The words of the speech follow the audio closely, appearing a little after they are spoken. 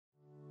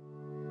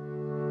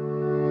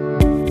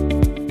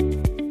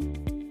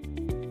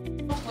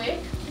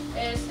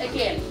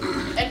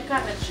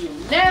you.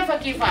 Never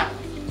give up.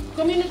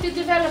 Community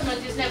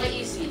development is never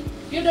easy.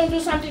 You don't do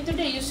something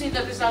today, you see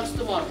the results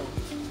tomorrow.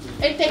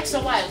 It takes a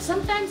while.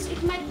 Sometimes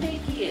it might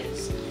take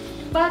years.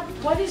 But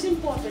what is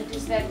important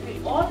is that we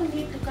all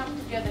need to come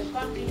together and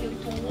continue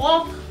to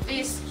walk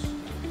this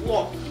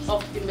walk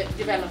of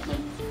development.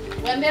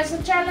 When there's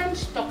a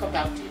challenge, talk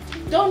about it.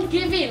 Don't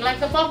give in like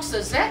the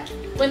boxers, eh?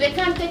 When they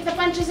can't take the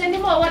punches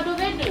anymore, what do?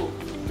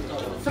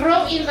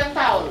 Throw in the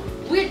towel.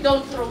 We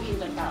don't throw in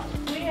the towel.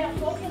 We are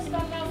focused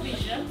on our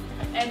vision,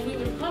 and we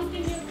will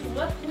continue to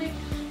work with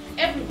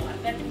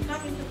everyone that we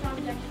come into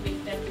contact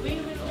with, that we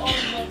will all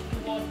work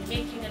toward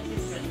making a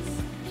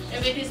difference.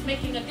 If it is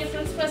making a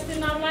difference first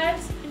in our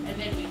lives, and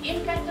then we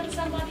impact on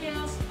somebody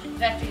else,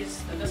 that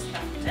is the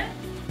start. Eh?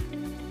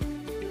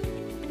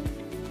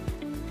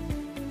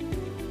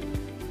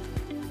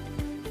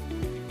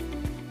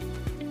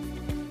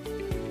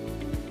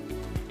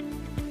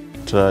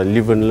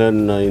 Live and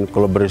Learn in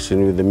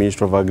collaboration with the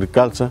Ministry of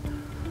Agriculture,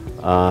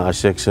 a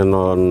section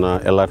on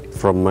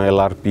from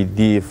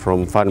LRPD,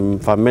 from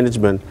farm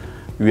management.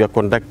 We are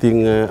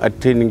conducting a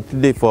training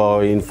today for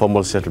our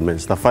informal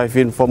settlements. The 5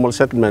 informal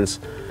settlements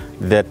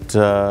that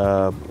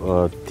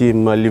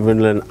Team Live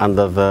and Learn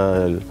under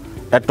the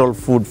Atoll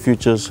Food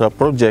Futures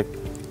project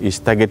is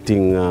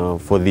targeting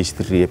for this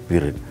 3-year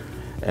period.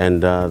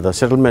 And the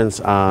settlements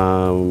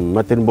are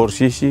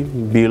Matenborsisi,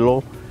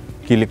 Bilo,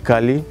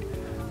 Kilikali,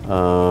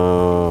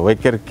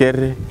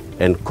 Waikerkere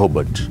and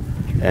Cobalt.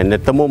 And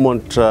at the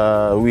moment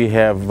we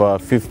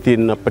have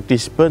 15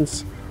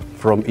 participants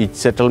from each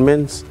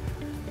settlement,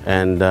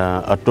 and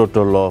a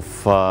total of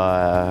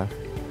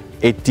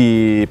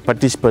 80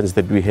 participants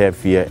that we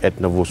have here at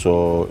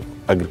Navuso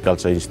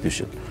Agriculture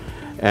Institution.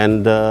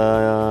 And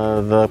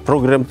the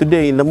program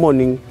today in the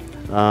morning,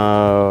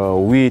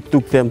 we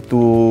took them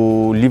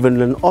to Live and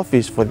Learn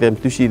office for them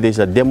to see there's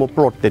a demo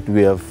plot that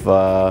we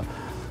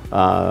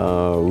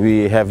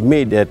have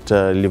made at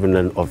Live and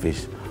Learn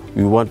office.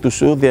 We want to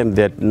show them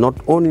that not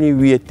only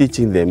we are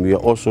teaching them, we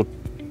are also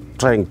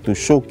trying to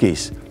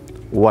showcase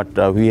what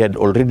we had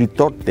already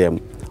taught them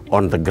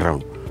on the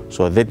ground.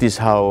 So that is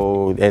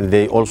how, and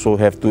they also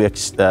have to,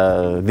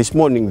 this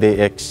morning they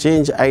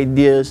exchange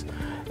ideas,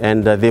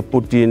 and they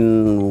put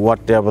in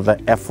whatever the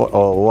effort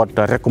or what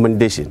the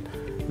recommendation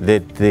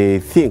that they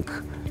think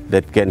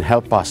that can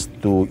help us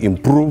to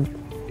improve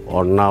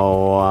on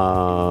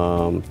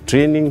our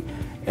training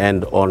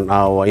and on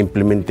our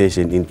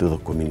implementation into the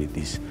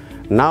communities.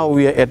 Now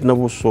we are at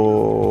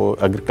Navuso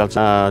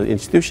Agriculture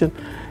Institution,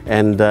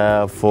 and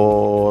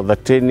for the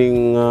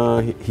training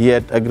here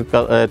at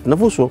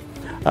Navuso,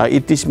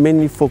 it is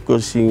mainly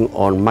focusing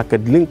on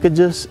market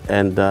linkages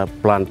and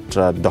plant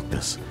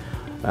doctors.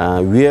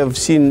 We have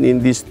seen in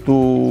these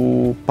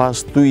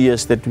past 2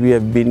 years that we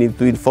have been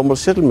into informal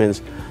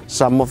settlements,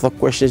 some of the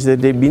questions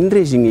that they've been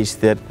raising is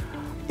that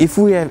if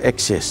we have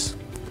access,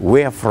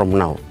 where from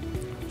now?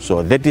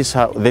 So that is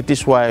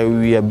why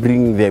we are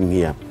bringing them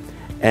here.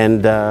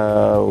 And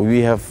we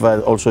have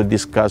also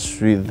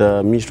discussed with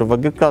the Ministry of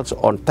Agriculture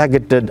on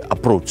targeted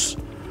approach.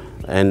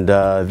 And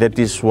that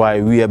is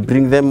why we are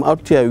bringing them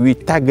out here. We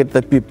target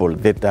the people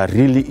that are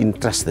really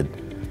interested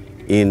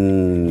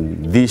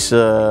in this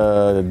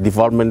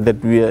development that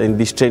we are, in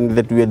this training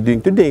that we are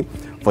doing today,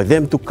 for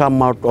them to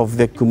come out of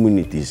their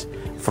communities,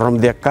 from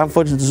their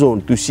comfort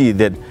zone, to see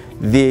that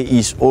there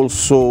is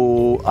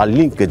also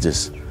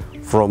linkages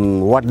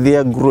from what they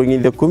are growing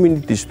in the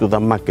communities to the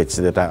markets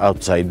that are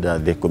outside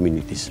their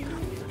communities.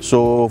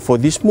 So for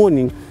this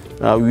morning,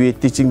 we are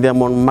teaching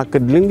them on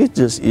market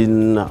linkages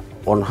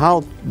on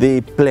how they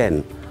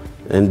plan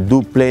and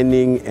do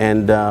planning,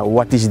 and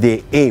what is their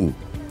aim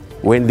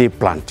when they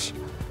plant.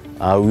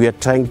 We are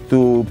trying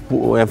to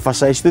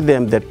emphasize to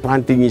them that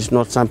planting is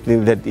not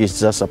something that is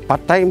just a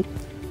part-time,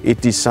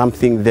 it is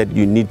something that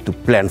you need to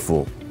plan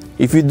for.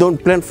 If you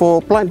don't plan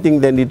for planting,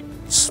 then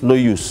it's no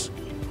use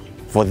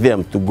for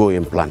them to go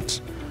and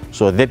plant.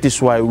 So that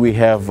is why we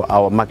have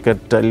our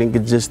market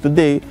linkages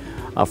today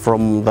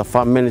from the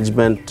farm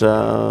management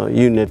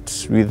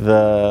units with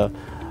the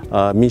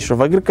Ministry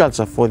of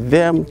Agriculture, for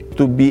them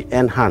to be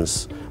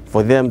enhanced,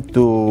 for them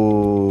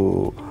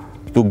to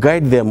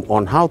guide them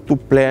on how to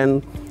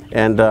plan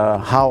and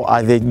how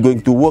are they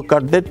going to work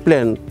out that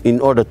plan in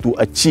order to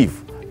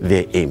achieve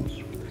their aim.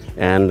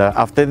 And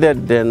after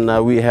that, then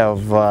we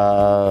have,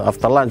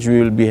 after lunch, we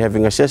will be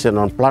having a session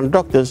on plant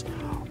doctors,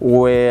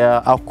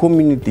 where our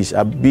communities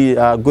are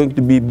going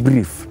to be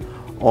briefed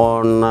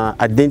on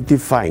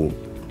identifying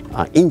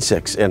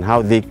insects and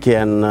how they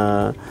can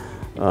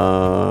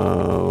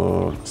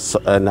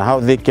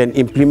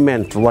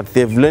implement what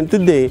they've learned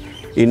today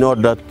in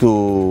order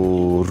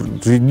to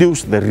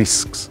reduce the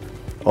risks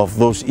of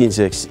those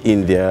insects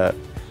in their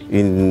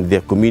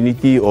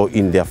community or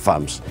in their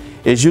farms.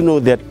 As you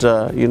know that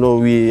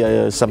we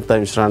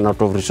sometimes run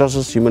out of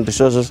resources, human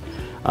resources.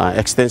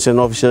 Extension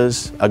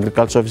officers,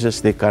 agriculture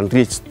officers, they can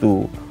reach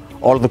to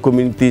all the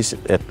communities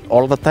at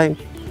all the time.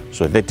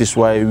 So that is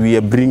why we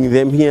are bringing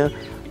them here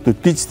to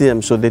teach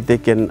them so that they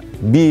can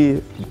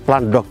be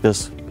plant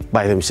doctors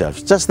by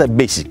themselves. Just the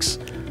basics.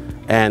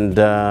 And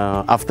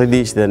after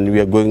this, then we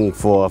are going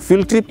for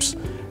field trips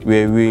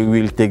where we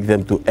will take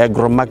them to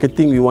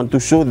agro-marketing. We want to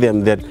show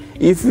them that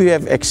if we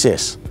have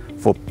access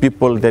for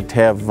people that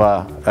have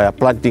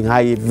planting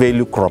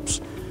high-value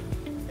crops,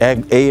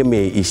 AMA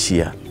is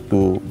here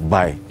to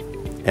buy.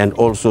 And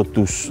also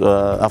to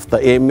after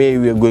AMA,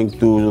 we are going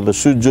to the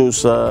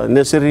Sujo's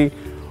nursery,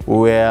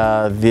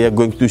 where they are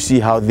going to see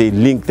how they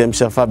link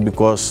themselves up,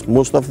 because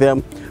most of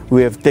them,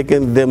 we have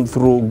taken them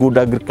through good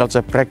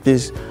agriculture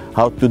practice,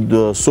 how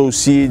to sow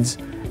seeds,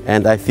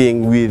 and I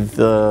think with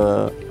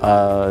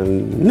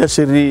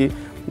nursery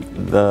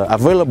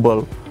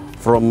available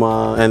from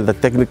and the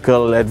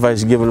technical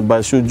advice given by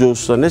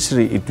Sujo's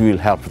nursery, it will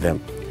help them.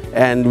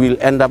 And we'll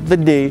end up the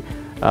day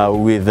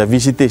with a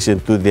visitation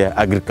to their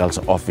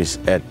agriculture office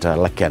at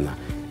Lakena.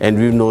 And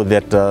we know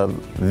that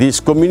these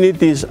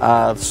communities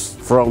are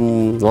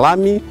from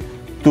Lami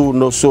to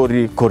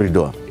Nosori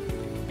corridor.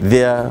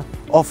 Their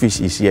office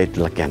is here at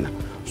Lakena.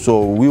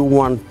 So we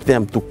want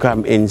them to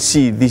come and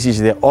see this is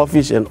their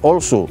office, and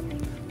also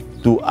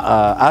to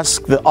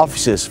ask the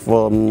officers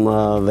from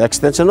the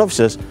extension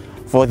officers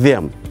for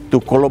them to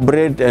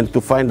collaborate and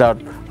to find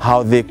out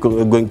how they're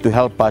going to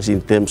help us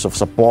in terms of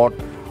support,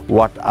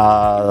 what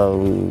are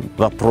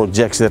the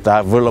projects that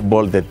are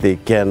available that they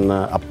can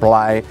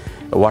apply,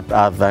 what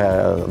are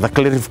the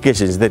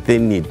clarifications that they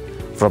need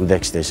from the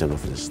extension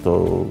office.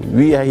 So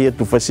we are here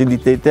to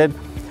facilitate that,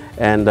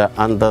 and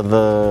under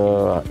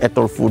the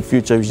Ethel Food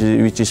Future,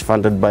 which is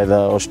funded by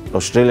the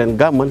Australian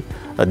government,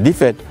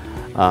 DFED,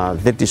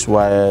 that is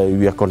why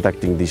we are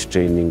conducting this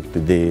training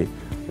today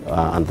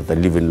under the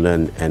Live and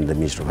Learn and the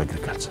Ministry of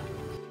Agriculture.